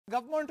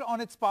Government on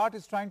its part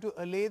is trying to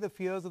allay the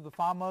fears of the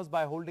farmers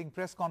by holding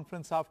press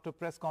conference after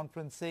press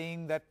conference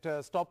saying that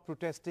stop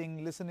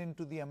protesting, listen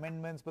into the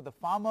amendments. But the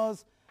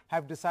farmers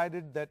have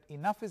decided that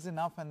enough is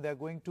enough and they're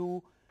going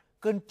to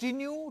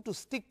continue to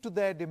stick to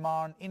their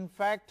demand. In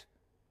fact,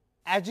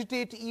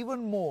 agitate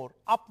even more,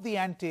 up the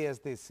ante as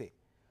they say.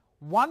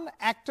 One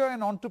actor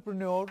and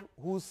entrepreneur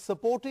who's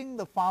supporting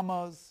the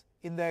farmers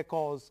in their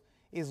cause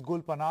is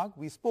Gul Panag.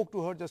 We spoke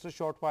to her just a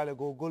short while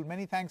ago. Gul,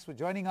 many thanks for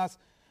joining us.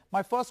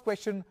 My first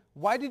question,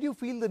 why did you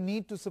feel the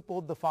need to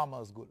support the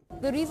farmers, Gul?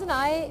 The reason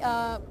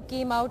I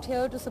came out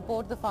here to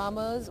support the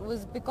farmers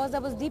was because I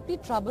was deeply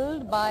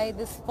troubled by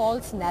this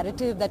false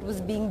narrative that was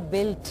being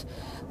built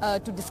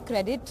to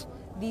discredit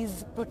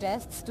these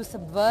protests, to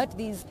subvert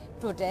these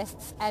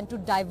protests and to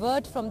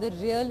divert from the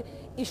real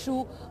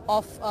issue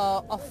of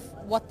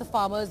what the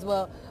farmers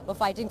were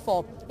fighting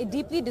for. It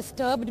deeply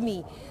disturbed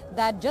me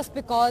that just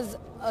because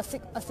a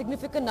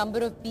significant number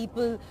of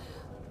people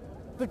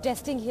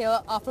protesting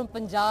here are from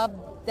Punjab,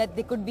 that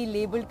they could be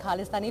labelled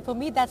Khalistani. For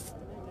me, there's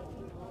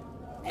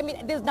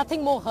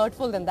nothing more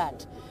hurtful than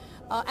that.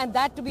 And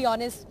that, to be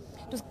honest,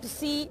 to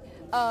see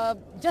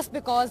just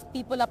because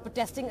people are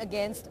protesting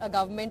against a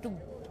government to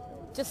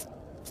just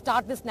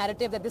start this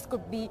narrative that this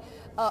could be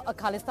a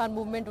Khalistan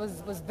movement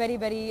was very,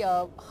 very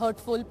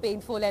hurtful,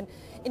 painful, and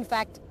in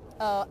fact,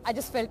 I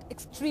just felt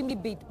extremely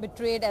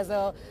betrayed as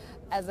a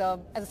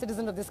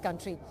citizen of this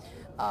country.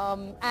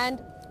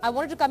 And I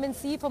wanted to come and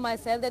see for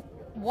myself that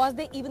was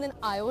there even an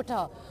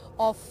iota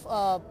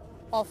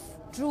of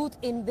truth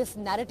in this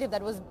narrative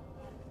that was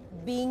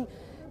being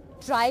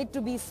tried to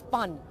be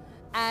spun.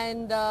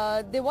 And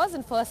there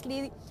wasn't.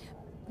 Firstly,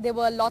 there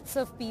were lots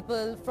of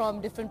people from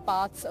different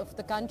parts of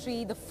the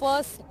country. The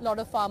first lot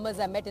of farmers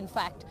I met, in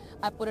fact,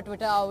 I put a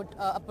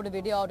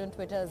video out on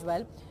Twitter as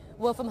well,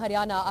 were from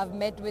Haryana. I've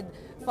met with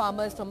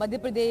farmers from Madhya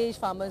Pradesh,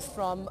 farmers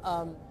from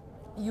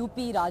UP,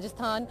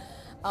 Rajasthan,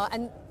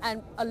 and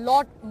a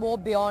lot more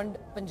beyond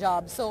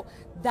Punjab. So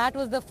that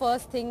was the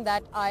first thing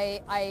that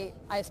I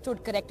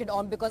stood corrected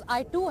on, because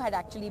I too had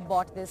actually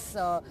bought this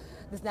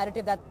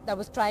narrative that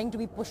was trying to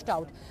be pushed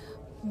out.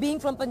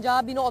 Being from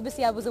Punjab,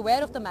 obviously I was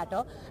aware of the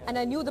matter and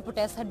I knew the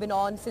protests had been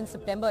on since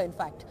September, in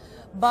fact.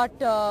 But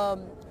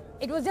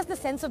it was just the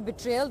sense of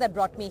betrayal that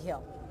brought me here.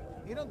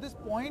 This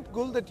point,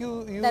 Gul, that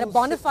that a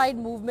bona fide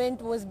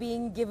movement was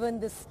being given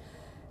this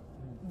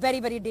very,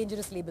 very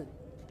dangerous label.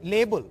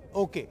 Label,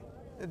 okay.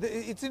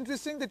 It's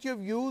interesting that you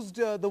have used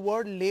the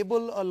word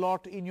label a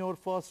lot in your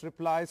first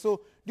reply.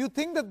 So do you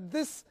think that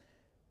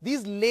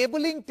these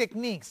labeling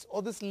techniques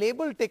or this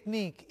label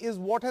technique is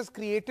what has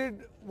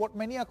created what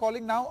many are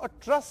calling now a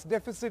trust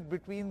deficit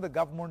between the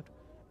government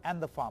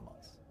and the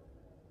farmers?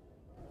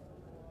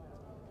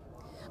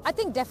 I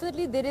think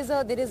definitely there is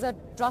a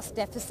trust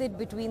deficit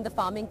between the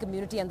farming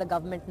community and the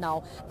government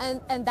now,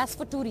 and that's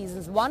for two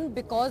reasons. One,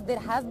 because there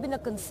has been a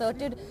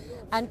concerted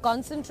and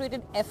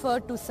concentrated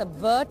effort to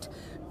subvert,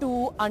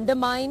 to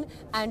undermine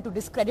and to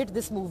discredit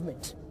this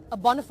movement, a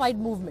bona fide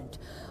movement,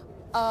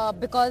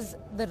 because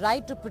the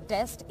right to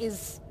protest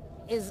is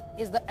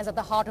at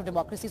the heart of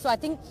democracy. So I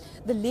think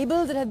the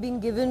labels that have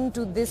been given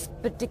to this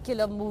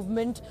particular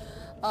movement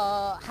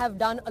have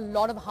done a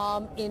lot of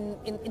harm in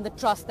the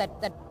trust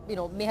that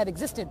may have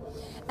existed.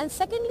 And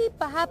secondly,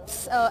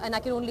 perhaps, and I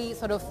can only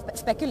sort of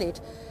speculate,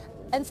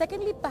 and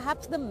secondly,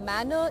 perhaps the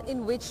manner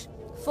in which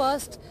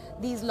first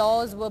these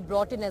laws were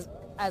brought in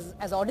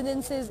as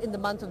ordinances in the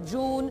month of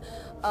June,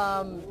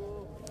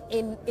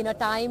 in a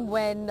time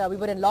when we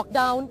were in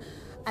lockdown,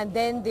 and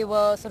then they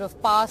were sort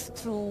of passed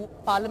through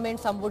Parliament,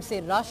 some would say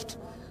rushed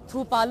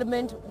through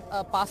Parliament,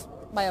 passed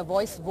by a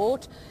voice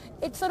vote.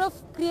 It sort of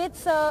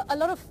creates a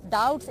lot of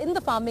doubts in the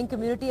farming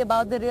community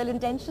about the real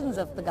intentions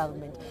of the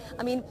government.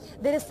 I mean,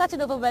 there is such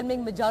an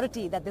overwhelming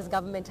majority that this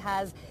government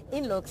has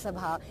in Lok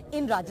Sabha,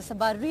 in Rajya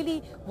Sabha.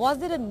 Really, was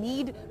there a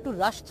need to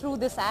rush through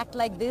this act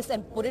like this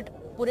and put it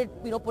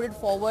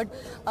forward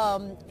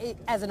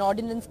as an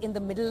ordinance in the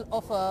middle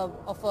of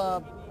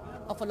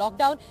a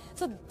lockdown?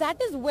 So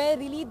that is where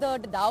really the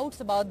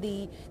doubts about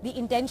the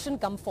intention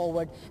come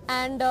forward.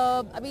 And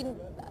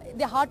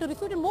they're hard to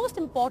refute. And most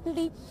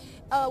importantly,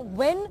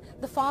 when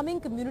the farming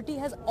community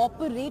has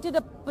operated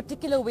a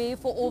particular way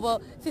for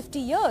over 50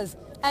 years,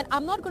 and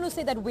I'm not going to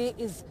say that way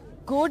is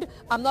good,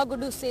 I'm not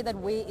going to say that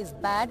way is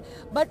bad,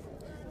 but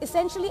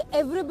essentially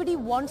everybody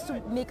wants to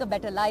make a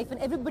better life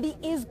and everybody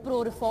is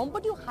pro-reform,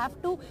 but you have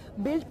to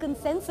build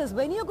consensus.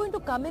 When you're going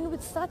to come in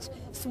with such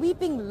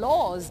sweeping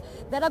laws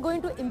that are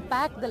going to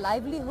impact the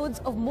livelihoods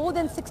of more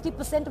than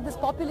 60% of this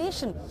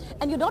population,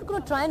 and you're not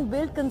going to try and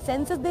build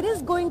consensus, there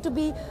is going to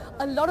be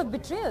a lot of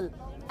betrayal,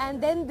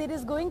 and then there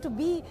is going to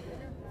be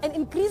an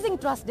increasing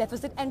trust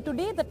deficit. And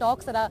today the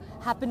talks that are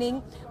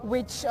happening,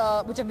 which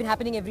have been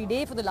happening every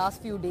day for the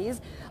last few days,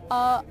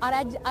 are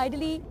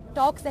ideally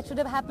talks that should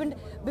have happened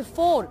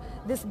before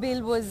this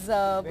bill was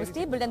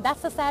tabled. And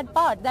that's the sad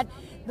part, that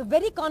the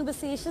very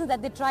conversations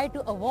that they tried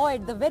to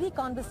avoid, the very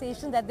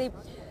conversations that they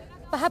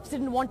perhaps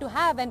didn't want to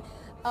have, and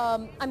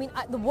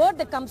the word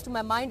that comes to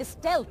my mind is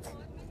stealth.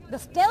 The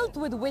stealth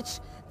with which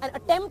an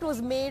attempt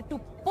was made to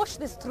push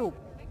this through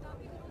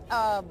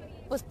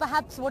was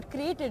perhaps what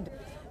created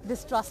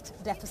this trust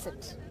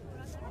deficit.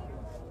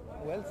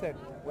 Well said,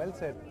 well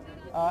said.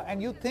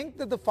 And you think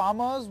that the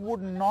farmers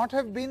would not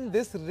have been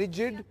this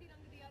rigid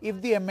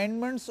if the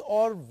amendments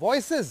or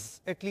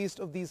voices, at least,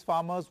 of these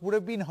farmers would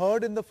have been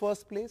heard in the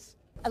first place?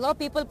 A lot of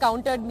people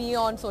countered me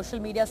on social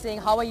media saying,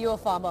 how are you a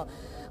farmer?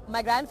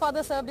 My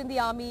grandfather served in the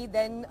army,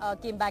 then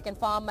came back and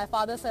farmed. My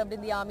father served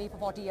in the army for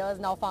 40 years,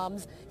 now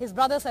farms. His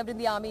brother served in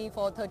the army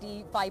for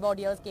 35 odd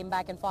years, came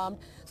back and farmed.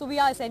 So we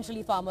are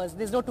essentially farmers.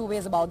 There's no two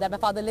ways about that. My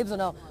father lives on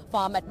a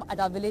farm at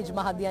our village,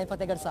 Mahadiya in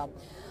Fatehgarh Sahib.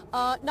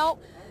 Now,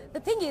 the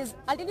thing is,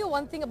 I'll tell you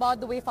one thing about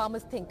the way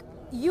farmers think.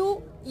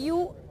 You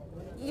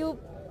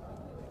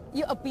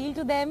appeal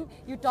to them,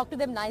 you talk to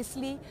them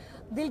nicely,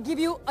 they'll give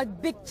you a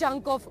big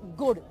chunk of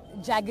good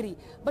jaggery.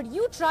 But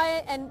you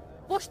try and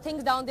push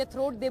things down their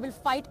throat, they will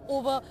fight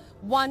over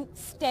one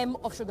stem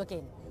of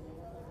sugarcane.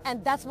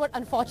 And that's what,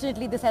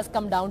 unfortunately, this has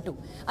come down to.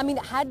 I mean,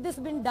 had this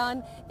been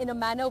done in a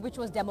manner which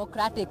was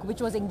democratic,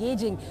 which was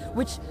engaging,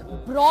 which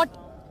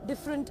brought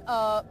different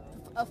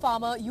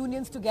farmer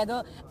unions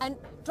together and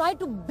try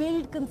to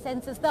build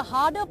consensus. The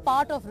harder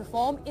part of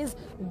reform is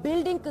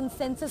building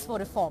consensus for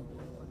reform.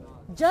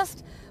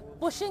 Just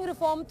pushing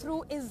reform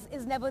through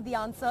is never the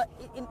answer,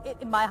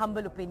 in my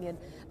humble opinion.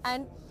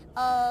 And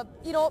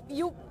you know,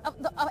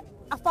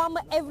 a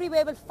farmer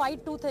everywhere will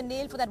fight tooth and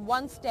nail for that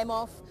one stem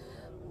of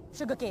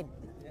sugarcane.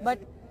 But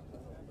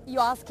you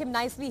ask him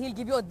nicely, he'll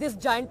give you this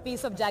giant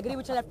piece of jaggery,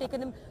 which will have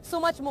taken him so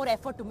much more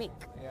effort to make.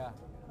 Yeah,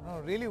 no,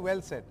 really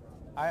well said.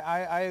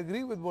 I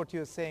agree with what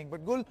you're saying.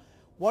 But Gul,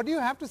 what do you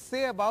have to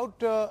say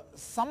about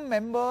some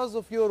members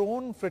of your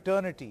own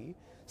fraternity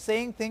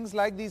saying things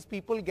like these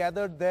people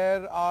gathered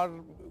there are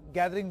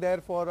gathering there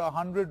for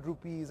 100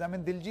 rupees? I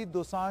mean, Diljit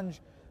Dosanjh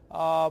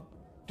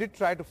did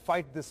try to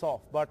fight this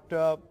off, but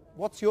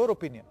what's your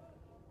opinion?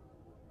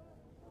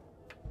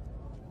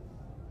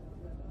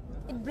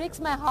 It breaks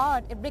my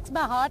heart. It breaks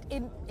my heart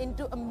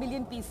into a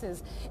million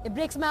pieces. It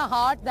breaks my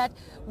heart that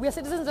we are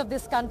citizens of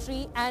this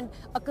country and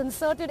a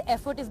concerted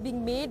effort is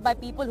being made by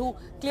people who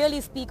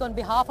clearly speak on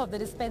behalf of the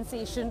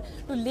dispensation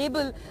to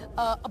label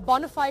a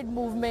bona fide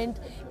movement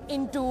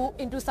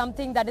into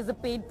something that is a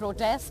paid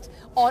protest,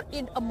 or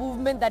in a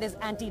movement that is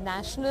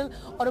anti-national,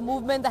 or a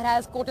movement that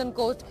has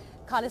quote-unquote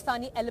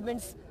Khalistani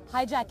elements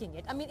hijacking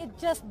it. I mean, it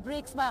just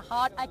breaks my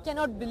heart. I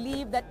cannot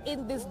believe that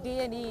in this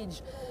day and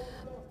age,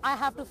 I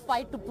have to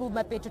fight to prove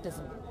my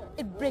patriotism.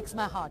 It breaks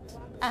my heart.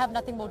 I have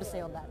nothing more to say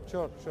on that.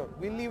 Sure, sure.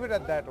 We'll leave it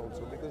at that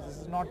also, because this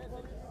is not,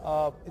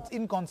 it's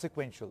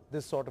inconsequential,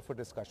 this sort of a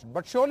discussion.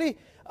 But surely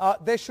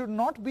there should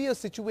not be a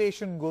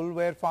situation, Gul,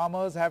 where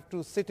farmers have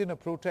to sit in a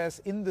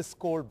protest in this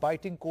cold,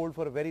 biting cold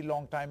for a very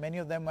long time. Many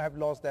of them have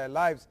lost their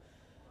lives.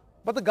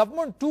 But the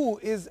government too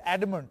is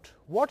adamant.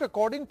 What,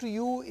 according to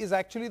you, is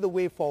actually the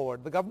way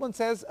forward? The government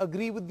says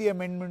agree with the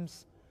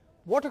amendments.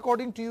 What,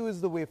 according to you, is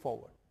the way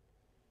forward?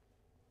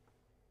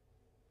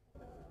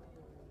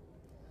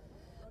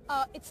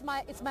 It's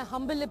my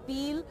humble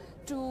appeal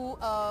to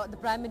the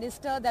Prime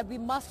Minister that we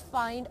must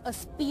find a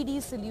speedy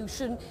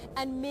solution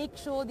and make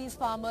sure these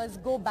farmers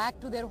go back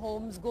to their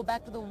homes, go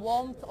back to the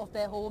warmth of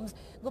their homes,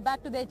 go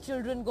back to their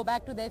children, go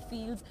back to their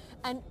fields,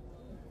 and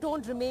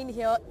don't remain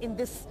here in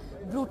this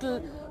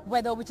brutal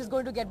weather, which is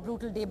going to get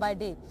brutal day by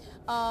day.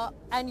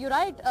 And you're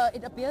right,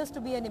 it appears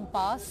to be an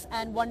impasse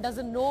and one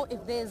doesn't know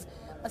if there's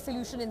a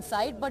solution in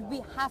sight, but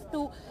we have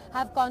to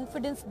have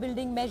confidence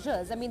building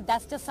measures. I mean,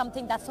 that's just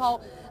something, that's how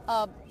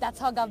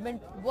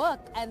government work,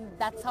 and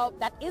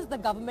that is the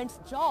government's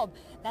job.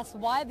 That's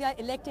why they are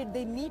elected.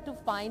 They need to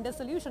find a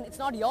solution. It's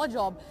not your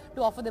job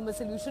to offer them a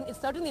solution.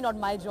 It's certainly not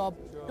my job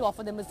to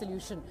offer them a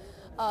solution.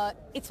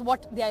 It's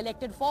what they are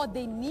elected for.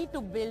 They need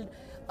to build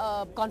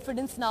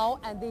confidence now,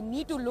 and they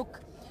need to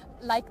look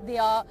like they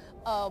are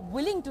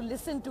willing to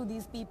listen to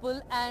these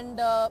people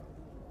and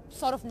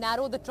sort of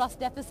narrow the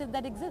trust deficit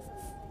that exists.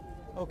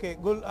 Okay,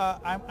 Gul,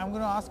 I'm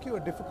going to ask you a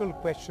difficult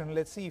question.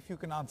 Let's see if you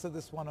can answer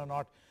this one or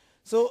not.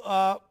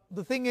 So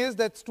the thing is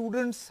that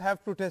students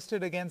have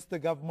protested against the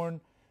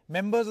government,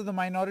 members of the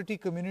minority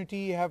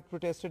community have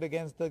protested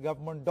against the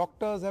government,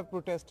 doctors have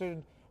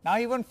protested, now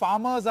even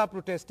farmers are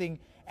protesting,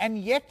 and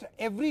yet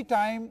every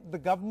time the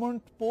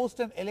government post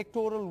an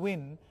electoral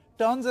win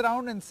turns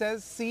around and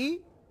says,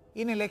 see,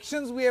 in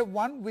elections we have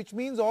won, which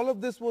means all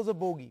of this was a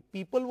bogey.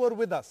 People were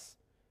with us.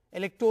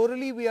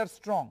 Electorally we are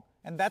strong,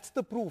 and that's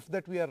the proof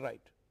that we are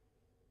right.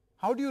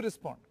 How do you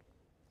respond?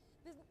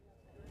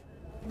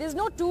 There's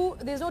no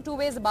two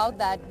ways about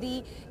that.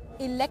 The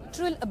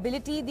electoral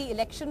ability, the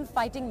election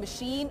fighting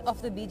machine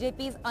of the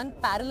BJP is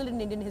unparalleled in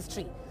Indian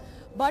history.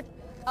 But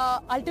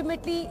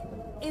ultimately,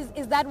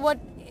 is that what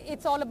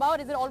it's all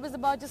about? Is it always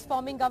about just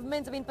forming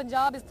governments? I mean,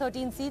 Punjab is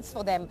 13 seats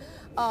for them.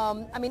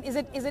 I mean,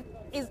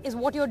 is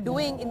what you're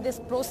doing in this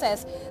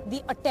process,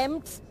 the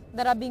attempts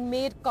that are being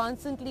made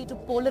constantly to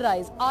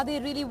polarize, are they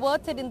really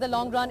worth it in the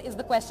long run, is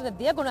the question that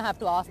they're going to have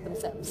to ask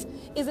themselves.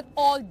 Is it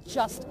all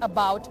just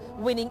about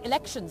winning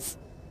elections?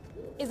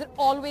 Is it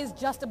always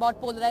just about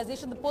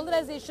polarization? The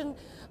polarization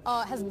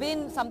has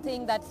been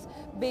something that's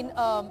been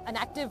an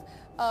active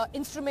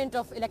instrument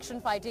of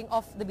election fighting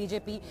of the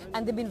BJP,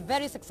 and they've been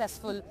very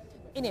successful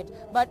in it.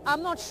 But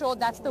I'm not sure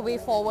that's the way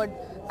forward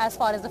as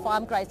far as the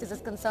farm crisis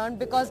is concerned,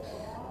 because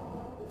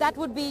that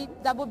would be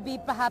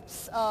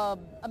perhaps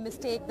a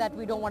mistake that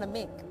we don't want to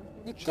make.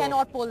 You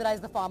cannot polarize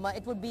the farmer.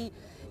 It would be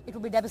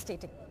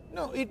devastating.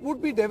 No, it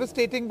would be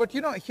devastating, but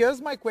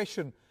here's my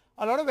question.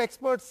 A lot of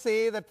experts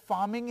say that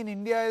farming in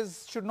India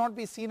should not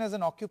be seen as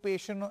an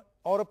occupation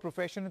or a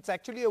profession. It's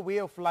actually a way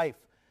of life.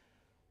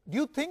 Do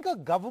you think a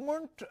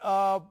government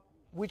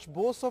which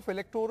boasts of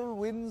electoral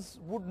wins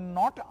would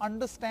not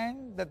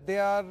understand that they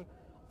are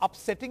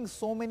upsetting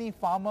so many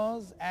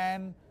farmers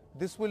and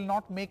this will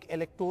not make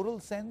electoral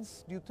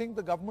sense? Do you think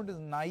the government is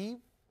naive?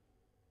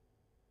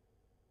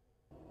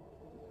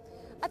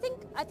 I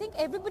think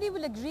everybody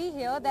will agree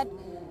here that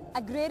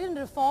agrarian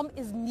reform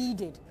is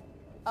needed.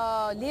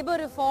 Labour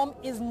reform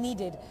is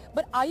needed.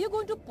 But are you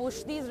going to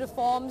push these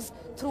reforms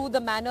through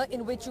the manner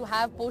in which you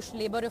have pushed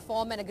labour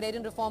reform and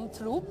agrarian reform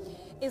through?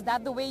 Is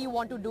that the way you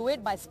want to do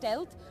it? By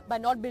stealth, by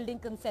not building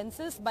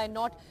consensus, by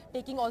not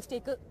taking all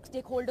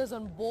stakeholders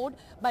on board,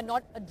 by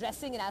not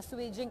addressing and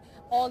assuaging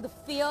all the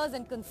fears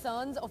and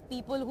concerns of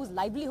people whose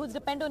livelihoods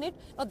depend on it?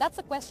 Now, that's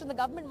a question the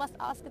government must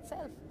ask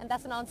itself, and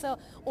that's an answer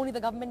only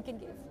the government can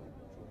give.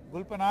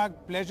 Gul Panag,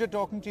 pleasure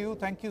talking to you.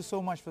 Thank you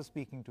so much for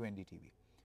speaking to NDTV.